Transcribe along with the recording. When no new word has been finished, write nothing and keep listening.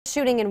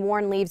Shooting in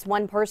Warren leaves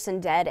one person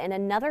dead and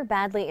another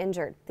badly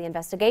injured. The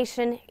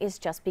investigation is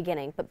just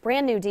beginning, but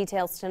brand new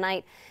details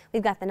tonight.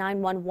 We've got the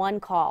 911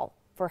 call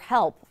for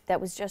help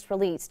that was just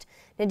released.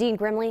 Nadine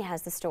Grimley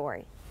has the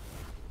story.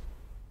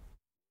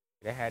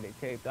 They had it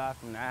taped off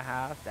from that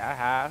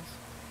house.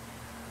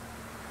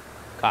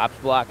 Cops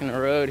blocking the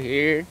road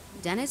here.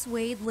 Dennis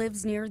Wade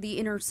lives near the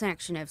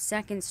intersection of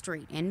 2nd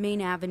Street and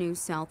Main Avenue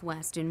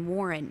Southwest in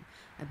Warren,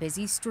 a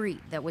busy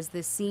street that was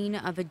the scene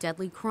of a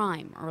deadly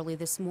crime early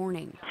this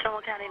morning.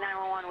 Trumbull County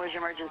 911, where's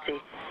your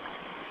emergency?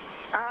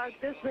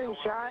 This been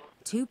shot.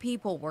 2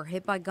 people were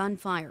hit by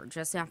gunfire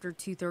just after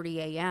 2:30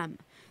 a.m.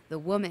 The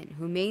woman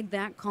who made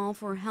that call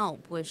for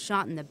help was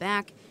shot in the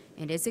back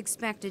and is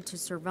expected to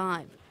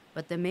survive.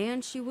 But the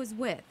man she was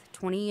with,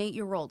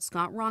 28-year-old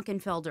Scott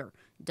Rockenfelder,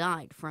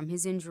 died from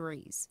his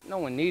injuries. No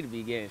one need to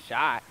be getting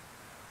shot,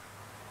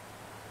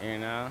 you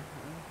know?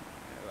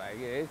 Like,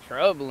 it's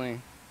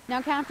troubling.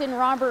 Now, Captain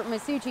Robert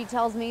Masucci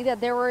tells me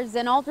that there was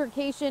an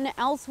altercation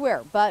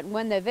elsewhere, but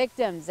when the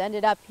victims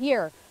ended up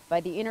here by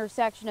the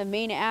intersection of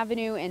Main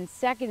Avenue and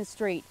 2nd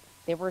Street,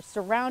 they were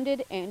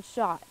surrounded and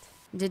shot.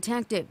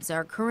 Detectives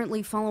are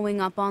currently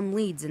following up on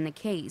leads in the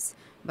case,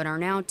 but are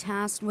now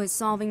tasked with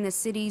solving the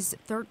city's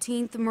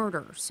 13th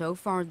murder so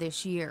far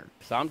this year.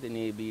 Something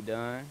need to be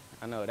done.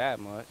 I know that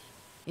much.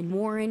 In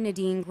Warren,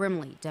 Nadine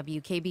Grimley,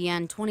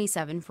 WKBN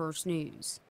 27 First News.